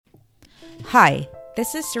Hi,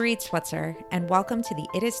 this is Sarit Switzer, and welcome to the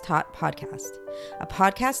It Is Taught podcast, a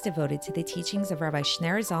podcast devoted to the teachings of Rabbi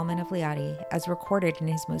Shneur Zalman of Liadi as recorded in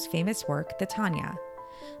his most famous work, the Tanya.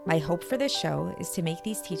 My hope for this show is to make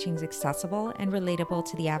these teachings accessible and relatable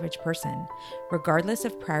to the average person, regardless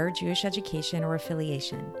of prior Jewish education or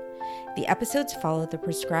affiliation. The episodes follow the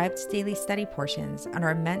prescribed daily study portions and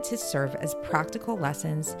are meant to serve as practical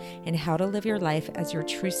lessons in how to live your life as your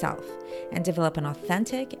true self and develop an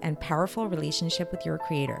authentic and powerful relationship with your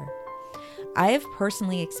Creator. I have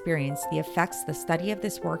personally experienced the effects the study of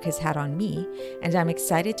this work has had on me, and I'm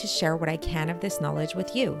excited to share what I can of this knowledge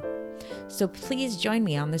with you. So please join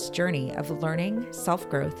me on this journey of learning,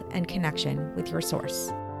 self-growth, and connection with your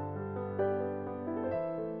source.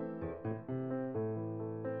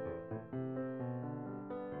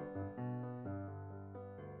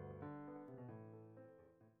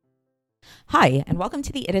 Hi, and welcome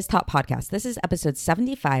to the It Is Taught podcast. This is episode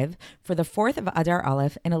 75 for the 4th of Adar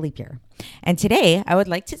Aleph in a leap year. And today I would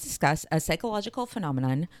like to discuss a psychological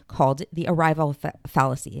phenomenon called the arrival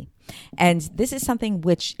fallacy. And this is something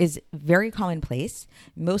which is very commonplace.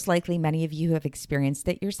 Most likely many of you have experienced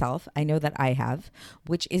it yourself. I know that I have,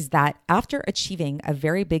 which is that after achieving a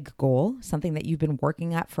very big goal, something that you've been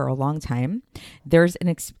working at for a long time, there's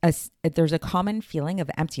a common feeling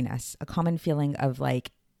of emptiness, a common feeling of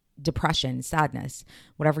like depression, sadness,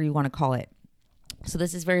 whatever you want to call it. So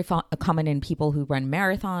this is very common in people who run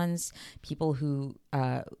marathons, people who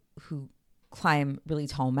climb really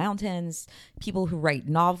tall mountains, people who write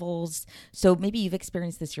novels. So maybe you've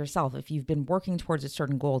experienced this yourself. If you've been working towards a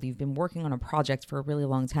certain goal, you've been working on a project for a really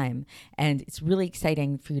long time, and it's really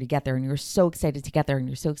exciting for you to get there, and you're so excited to get there, and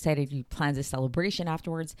you're so excited you plan a celebration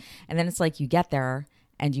afterwards, and then it's like you get there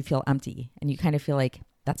and you feel empty, and you kind of feel like,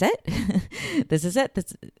 that's it. This is it.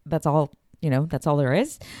 That's all, that's all there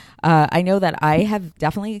is. I know that I have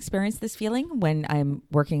definitely experienced this feeling when I'm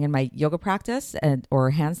working in my yoga practice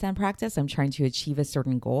or handstand practice. I'm trying to achieve a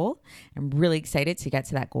certain goal. I'm really excited to get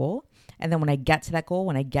to that goal. And then when I get to that goal,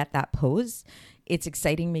 when I get that pose, it's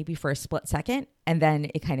exciting maybe for a split second, and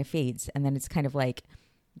then it kind of fades. And then it's kind of like,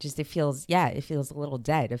 it feels a little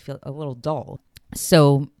dead. It feels a little dull.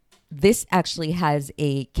 So this actually has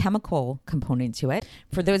a chemical component to it.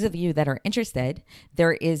 For those of you that are interested,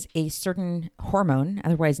 there is a certain hormone,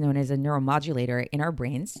 otherwise known as a neuromodulator in our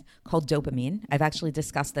brains called dopamine. I've actually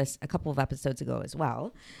discussed this a couple of episodes ago as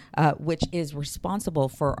well, which is responsible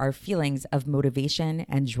for our feelings of motivation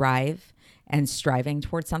and drive and striving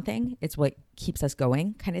towards something. It's what keeps us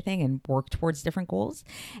going, kind of thing, and work towards different goals.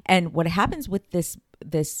 And what happens with this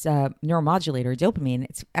neuromodulator, dopamine,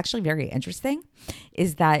 it's actually very interesting,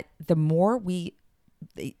 is that the more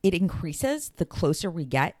it increases the closer we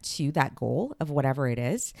get to that goal of whatever it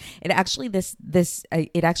is. It actually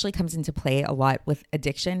it actually comes into play a lot with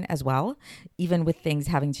addiction as well, even with things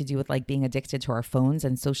having to do with like being addicted to our phones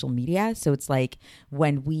and social media. So it's like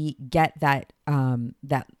when we get that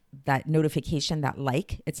notification,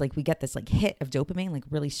 it's like we get this like hit of dopamine, like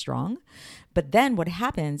really strong. But then what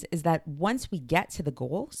happens is that once we get to the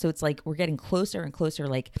goal, so it's like we're getting closer and closer,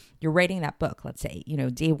 like you're writing that book, let's say,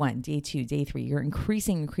 day 1, day 2, day 3, you're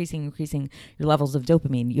increasing your levels of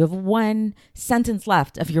dopamine. You have one sentence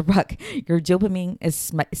left of your book. Your dopamine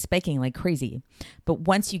is spiking like crazy. But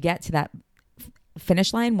once you get to that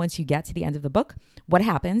finish line, once you get to the end of the book, what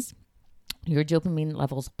happens? Your dopamine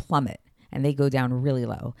levels plummet. And they go down really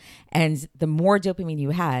low. And the more dopamine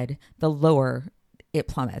you had, the lower it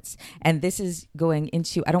plummets. And this is going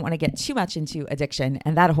into, I don't want to get too much into addiction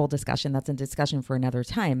and that whole discussion. That's a discussion for another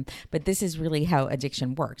time. But this is really how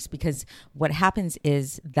addiction works, because what happens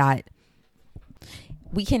is that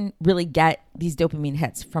we can really get these dopamine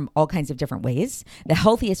hits from all kinds of different ways. The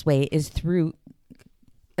healthiest way is through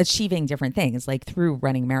achieving different things, like through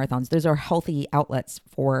running marathons. Those are healthy outlets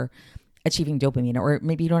for achieving dopamine. Or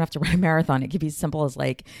maybe you don't have to run a marathon. It could be as simple as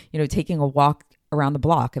like, taking a walk around the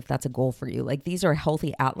block if that's a goal for you. Like these are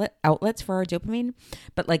healthy outlets for our dopamine,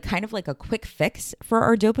 but like kind of like a quick fix for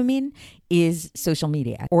our dopamine is social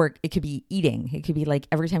media. Or it could be eating. It could be like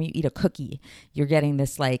every time you eat a cookie, you're getting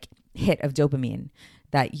this like hit of dopamine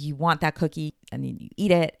that you want that cookie and then you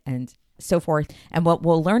eat it and so forth. And what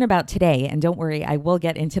we'll learn about today, and don't worry, I will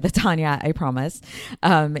get into the Tanya, I promise,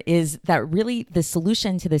 is that really the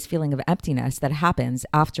solution to this feeling of emptiness that happens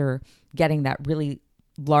after getting that really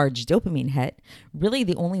large dopamine hit, really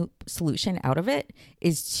the only solution out of it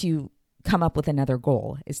is to come up with another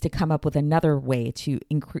goal, is to come up with another way to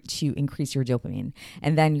increase your dopamine.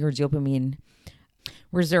 And then your dopamine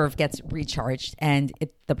reserve gets recharged and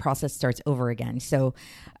the process starts over again. So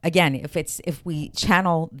again, if we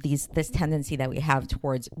channel this tendency that we have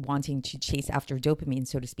towards wanting to chase after dopamine,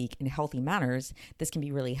 so to speak, in healthy manners, this can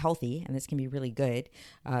be really healthy and this can be really good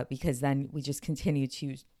because then we just continue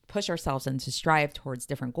to push ourselves and to strive towards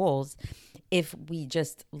different goals. If we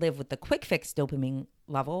just live with the quick fix dopamine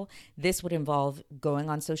level, this would involve going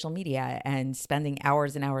on social media and spending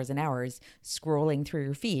hours and hours and hours scrolling through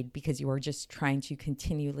your feed because you are just trying to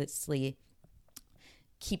continuously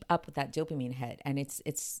keep up with that dopamine hit. And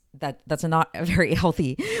that's not a very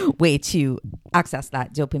healthy way to access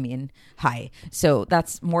that dopamine high. So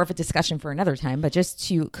that's more of a discussion for another time, but just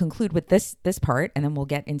to conclude with this part, and then we'll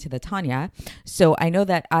get into the Tanya. So I know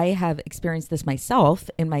that I have experienced this myself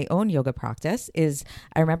in my own yoga practice.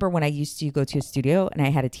 I remember when I used to go to a studio and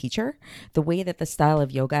I had a teacher, the way that the style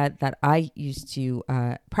of yoga that I used to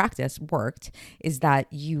practice worked is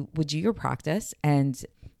that you would do your practice and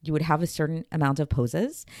you would have a certain amount of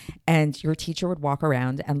poses and your teacher would walk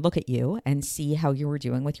around and look at you and see how you were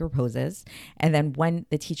doing with your poses. And then when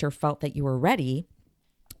the teacher felt that you were ready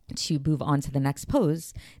to move on to the next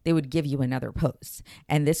pose, they would give you another pose.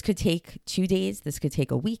 And this could take 2 days. This could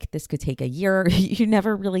take a week. This could take a year. You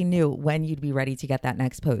never really knew when you'd be ready to get that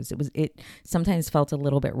next pose. It sometimes felt a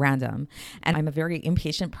little bit random. And I'm a very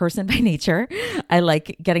impatient person by nature. I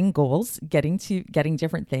like getting goals, getting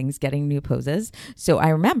different things, getting new poses. So I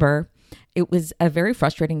remember it was a very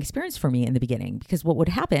frustrating experience for me in the beginning because what would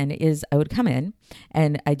happen is I would come in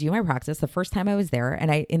and I do my practice the first time I was there.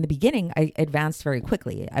 And in the beginning, I advanced very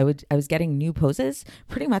quickly. I was getting new poses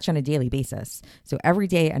pretty much on a daily basis. So every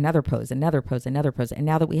day, another pose, another pose, another pose. And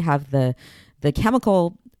now that we have the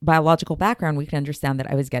chemical biological background, we can understand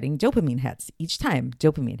that I was getting dopamine hits each time.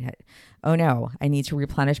 Dopamine hit. Oh no, I need to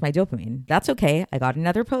replenish my dopamine. That's okay. I got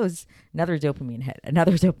another pose, another dopamine hit,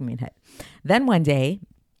 another dopamine hit. Then one day,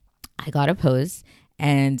 I got a pose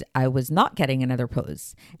and I was not getting another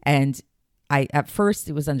pose. And at first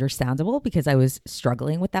it was understandable because I was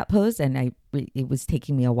struggling with that pose and it was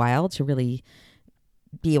taking me a while to really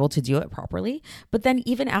be able to do it properly. But then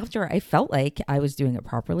even after I felt like I was doing it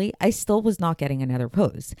properly, I still was not getting another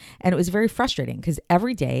pose. And it was very frustrating because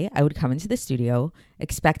every day I would come into the studio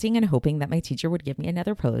expecting and hoping that my teacher would give me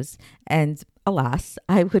another pose. And alas,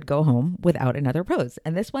 I would go home without another pose.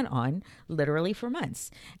 And this went on literally for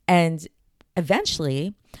months. And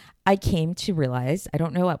eventually I came to realize, I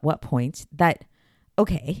don't know at what point, that,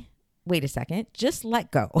 okay, wait a second, just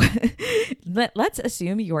let go. Let's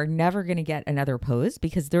assume you are never going to get another pose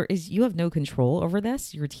because you have no control over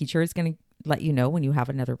this. Your teacher is going to let you know when you have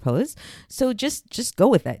another pose. So just go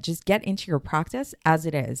with it. Just get into your practice as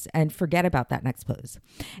it is and forget about that next pose.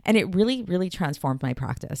 And it really, really transformed my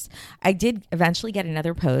practice. I did eventually get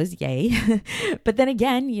another pose. Yay. But then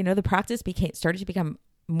again, the practice started to become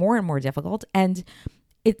more and more difficult. And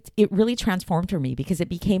it really transformed for me because it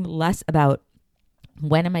became less about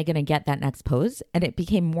when am I going to get that next pose? And it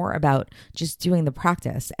became more about just doing the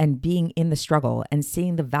practice and being in the struggle and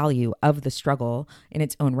seeing the value of the struggle in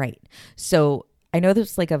its own right. So I know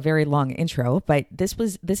this is like a very long intro, but this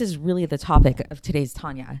is really the topic of today's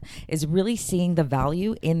Tanya, is really seeing the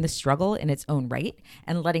value in the struggle in its own right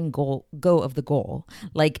and letting go of the goal.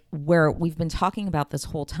 Like where we've been talking about this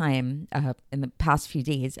whole time in the past few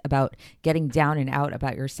days about getting down and out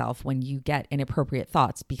about yourself when you get inappropriate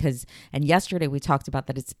thoughts and yesterday we talked about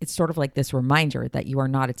that it's sort of like this reminder that you are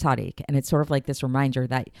not a tzaddik, and it's sort of like this reminder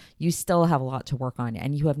that you still have a lot to work on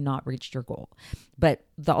and you have not reached your goal. But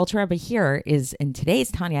the Alter Rebbe here is, in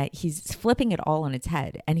today's Tanya, he's flipping it all on its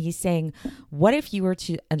head. And he's saying, what if you were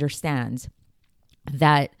to understand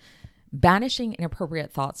that banishing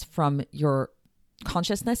inappropriate thoughts from your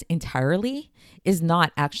consciousness entirely is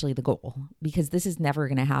not actually the goal, because this is never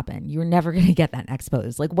going to happen. You're never going to get that next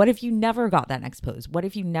pose. Like, what if you never got that next pose? What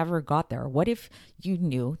if you never got there? What if you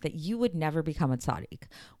knew that you would never become a tzaddik?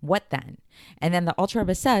 What then? And then the Alter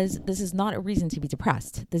Rebbe says, this is not a reason to be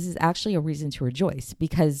depressed. This is actually a reason to rejoice,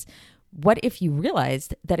 because what if you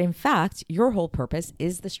realized that in fact, your whole purpose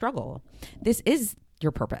is the struggle? This is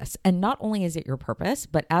your purpose. And not only is it your purpose,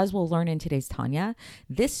 but as we'll learn in today's Tanya,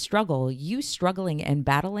 this struggle, you struggling and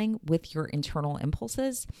battling with your internal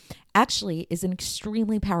impulses, actually is an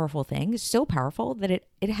extremely powerful thing. So powerful that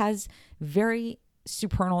it has very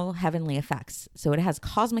supernal heavenly effects. So it has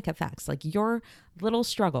cosmic effects. Like your little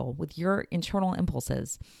struggle with your internal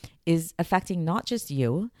impulses is affecting not just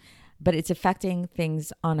you, but it's affecting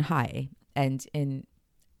things on high and in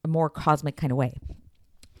a more cosmic kind of way.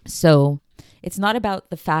 So it's not about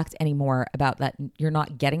the fact anymore about that you're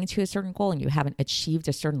not getting to a certain goal and you haven't achieved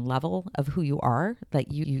a certain level of who you are,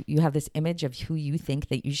 that you have this image of who you think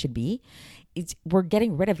that you should be. We're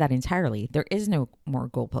getting rid of that entirely. There is no more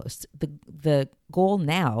goalposts. The goal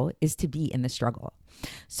now is to be in the struggle.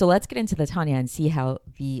 So let's get into the Tanya and see how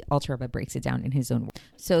the Alter Rebbe breaks it down in his own words.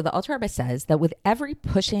 So the Alter Rebbe says that with every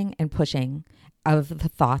pushing and pushing of the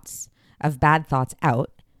thoughts, of bad thoughts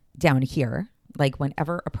out down here, like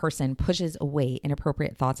whenever a person pushes away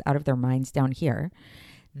inappropriate thoughts out of their minds down here,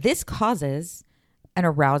 this causes an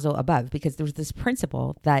arousal above, because there's this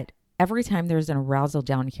principle that every time there's an arousal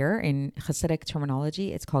down here, in Hasidic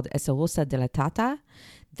terminology, it's called esalusa dilatata.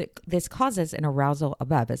 This causes an arousal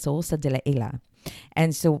above, esalusa dilaela.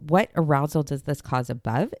 And so what arousal does this cause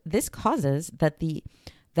above? This causes that the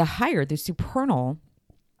higher, the supernal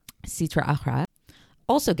sitra achra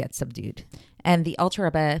also gets subdued. And the Alter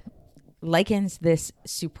Rebbe likens this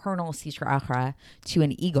supernal sitra achra to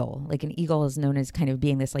an eagle. Like an eagle is known as kind of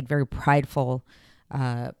being this like very prideful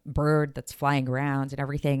bird that's flying around and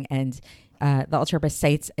everything. And the Alter Rebbe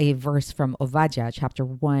cites a verse from Ovadia, chapter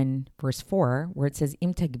 1, verse 4, where it says,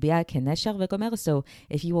 Im tagbia kenesher v'gomer. So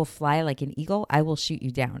if you will fly like an eagle, I will shoot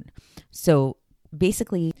you down. So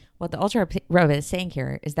basically what the Alter Rebbe is saying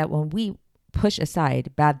here is that when we push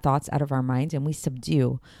aside bad thoughts out of our minds and we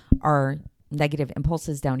subdue our negative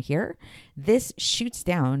impulses down here, this shoots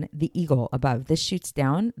down the eagle above. This shoots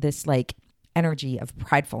down this like energy of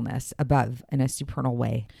pridefulness above in a supernal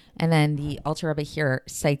way. And then the Alter Rebbe here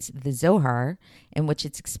cites the Zohar, in which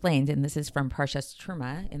it's explained, and this is from Parshas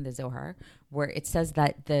Truma in the Zohar, where it says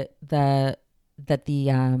that that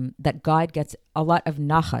God gets a lot of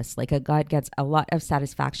nachas, like a God gets a lot of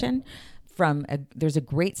satisfaction there's a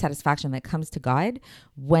great satisfaction that comes to God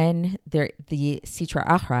when the sitra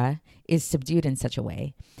achra is subdued in such a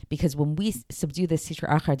way. Because when we subdue the sitra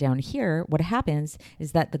achra down here, what happens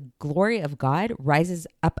is that the glory of God rises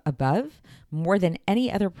up above more than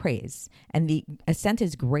any other praise, and the ascent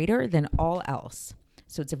is greater than all else.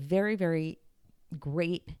 So it's a very, very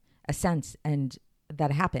great ascent, and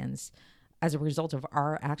that happens as a result of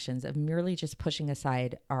our actions of merely just pushing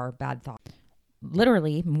aside our bad thoughts.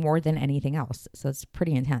 Literally more than anything else. So it's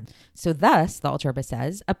pretty intense. So thus, the Alter Rebbe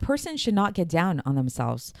says, a person should not get down on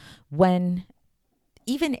themselves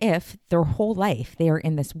even if their whole life they are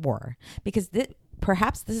in this war, because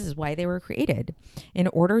perhaps this is why they were created, in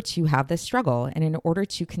order to have this struggle and in order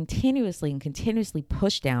to continuously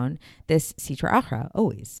push down this sitra achra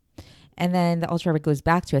always. And then the Alter Rebbe goes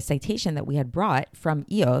back to a citation that we had brought from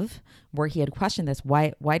Eov, where he had questioned this.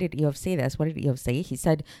 Why did Eov say this? What did Eov say? He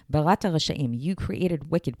said, Barata Rashaim, you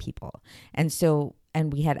created wicked people. And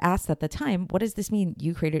we had asked at the time, what does this mean?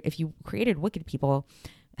 If you created wicked people,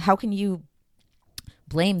 how can you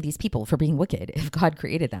blame these people for being wicked if God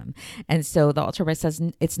created them? And so the Alter Rebbe says,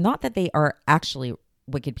 it's not that they are actually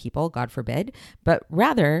wicked people, God forbid, but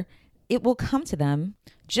rather it will come to them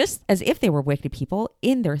just as if they were wicked people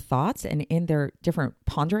in their thoughts and in their different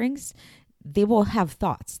ponderings. They will have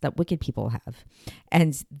thoughts that wicked people have.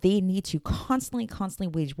 And they need to constantly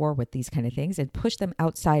wage war with these kind of things and push them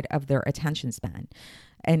outside of their attention span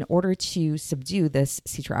in order to subdue this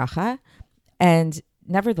sitra achra. And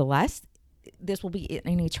nevertheless, this will be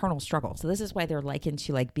an eternal struggle. So this is why they're likened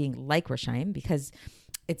to like being like Rashaim, because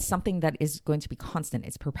it's something that is going to be constant.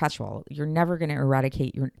 It's perpetual. You're never going to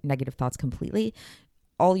eradicate your negative thoughts completely.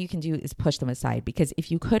 All you can do is push them aside, because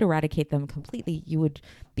if you could eradicate them completely, you would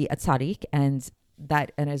be a tzaddik. And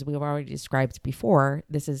as we've already described before,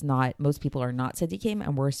 most people are not tzaddikim,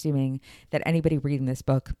 and we're assuming that anybody reading this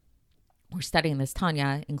book or studying this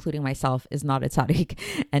Tanya, including myself, is not a tzaddik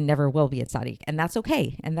and never will be a tzaddik. And that's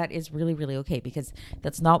okay. And that is really, really okay, because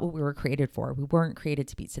that's not what we were created for. We weren't created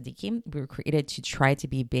to be tzaddikim. We were created to try to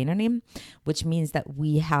be beinonim, which means that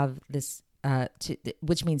we have this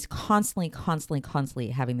which means constantly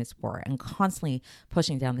having this war and constantly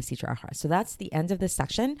pushing down the sitra achra. So that's the end of this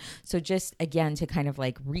section. So just again, to kind of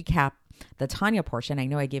like recap the Tanya portion, I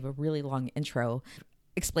know I gave a really long intro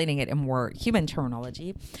explaining it in more human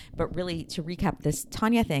terminology, but really to recap this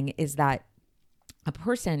Tanya thing is that a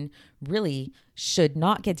person really should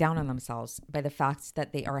not get down on themselves by the fact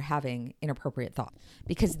that they are having inappropriate thoughts,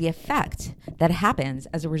 because the effect that happens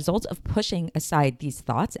as a result of pushing aside these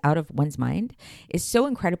thoughts out of one's mind is so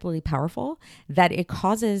incredibly powerful that it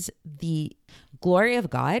causes the glory of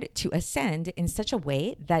God to ascend in such a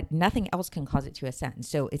way that nothing else can cause it to ascend.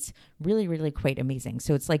 So it's really, really quite amazing.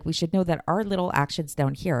 So it's like we should know that our little actions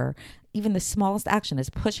down here, even the smallest action is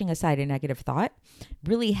pushing aside a negative thought,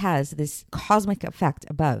 really has this cosmic effect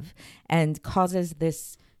above and causes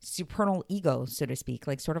this supernal ego, so to speak,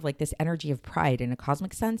 like sort of like this energy of pride in a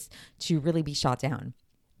cosmic sense, to really be shot down.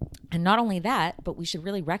 And not only that, but we should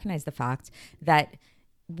really recognize the fact that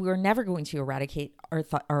we're never going to eradicate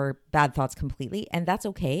our bad thoughts completely. And that's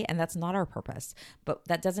okay. And that's not our purpose. But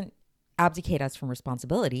that doesn't abdicate us from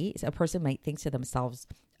responsibility. A person might think to themselves,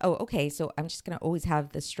 oh, okay, so I'm just going to always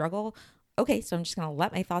have this struggle. Okay, so I'm just going to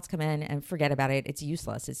let my thoughts come in and forget about it. It's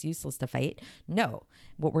useless. It's useless to fight. No,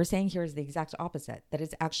 what we're saying here is the exact opposite. That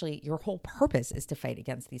is actually your whole purpose is to fight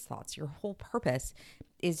against these thoughts. Your whole purpose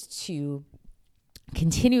is to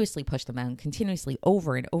continuously push them down, continuously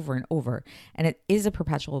over and over and over. And it is a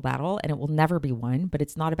perpetual battle and it will never be won, but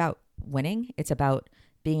it's not about winning. It's about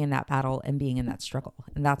being in that battle and being in that struggle.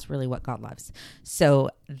 And that's really what God loves. So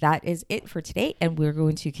that is it for today. And we're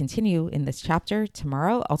going to continue in this chapter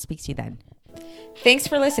tomorrow. I'll speak to you then. Thanks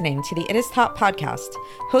for listening to the It Is Taught podcast,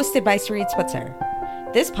 hosted by Sarit Switzer.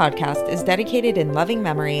 This podcast is dedicated in loving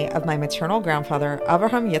memory of my maternal grandfather,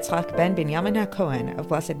 Avraham Yitzchak ben Binyamin HaKohen of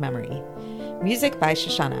blessed memory. Music by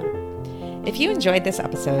Shoshana. If you enjoyed this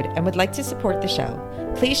episode and would like to support the show,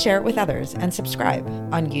 please share it with others and subscribe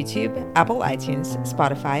on YouTube, Apple iTunes,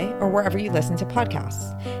 Spotify, or wherever you listen to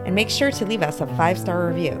podcasts. And make sure to leave us a 5-star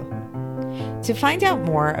review. To find out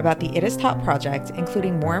more about the It Is Taught project,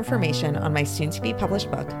 including more information on my soon-to-be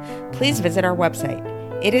published book, please visit our website,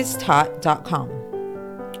 itistaught.com.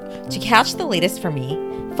 To catch the latest from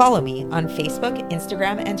me, follow me on Facebook,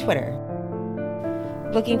 Instagram, and Twitter.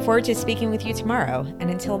 Looking forward to speaking with you tomorrow, and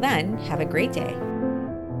until then, have a great day.